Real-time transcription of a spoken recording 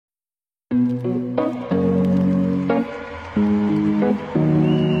Here's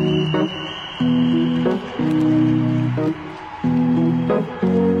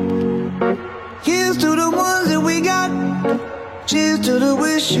to the ones that we got. Cheers to the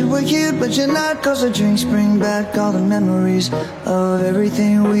wish you were here but you're not. Cause the drinks bring back all the memories of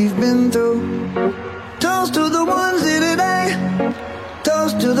everything we've been through. Toast to the ones here today.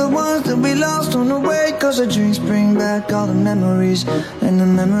 Toast to the ones that we lost on the way. Cause the drinks bring back all the memories. And the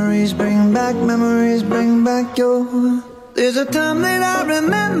memories bring back your. There's a time that I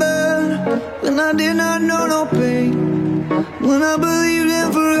remember when I did not know no pain, when I believed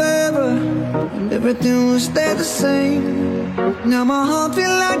in forever and everything would stay the same. Now my heart feel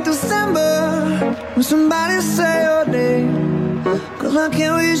like December when somebody say your name. Cause I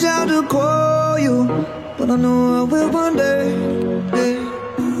can't reach out to call you, but I know I will one day. Hey.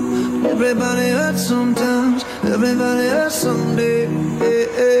 Everybody hurts sometimes, everybody hurts someday. Hey,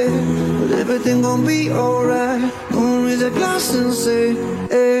 hey. But everything gon' be alright. Gonna raise a glass and say,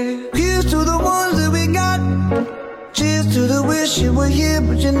 hey. Here's to the ones that we got. Cheers to the wish you were here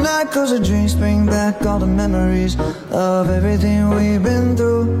but you're not. Cause the drinks bring back all the memories of everything we've been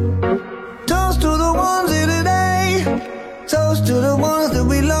through. Toast to the ones here today. Toast to the ones that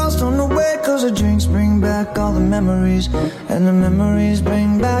we lost on the way. Cause the drinks bring back all the memories. And the memories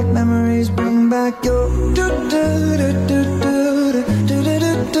bring back your. Memories bring back your.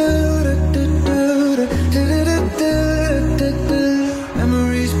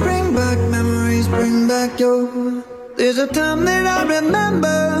 There's a time that I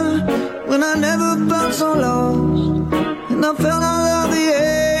remember when I never felt so lost, and I felt all of the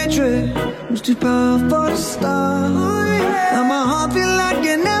hatred was too powerful to stop. Now my heart feel like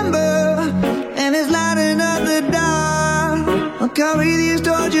an ember and it's lighting up the dark. I'll carry these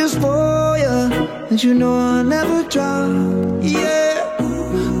torches for you that you know I'll never drop. Yeah.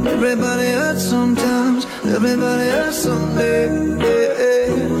 Everybody hurts sometimes, everybody hurts someday. Yeah,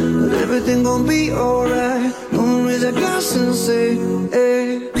 yeah. But everything gon' be alright. Gonna raise a glass and say,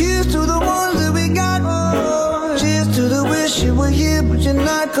 hey. Here's to the ones that we got. Oh, cheers to the wish you were here but you're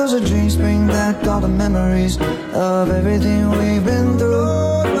not. Cause the drinks bring back all the memories of everything we've been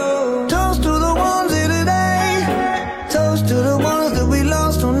through. Toast to the ones here today. Toast to the ones that we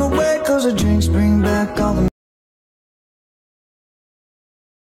lost on the way. Cause the drinks bring back all the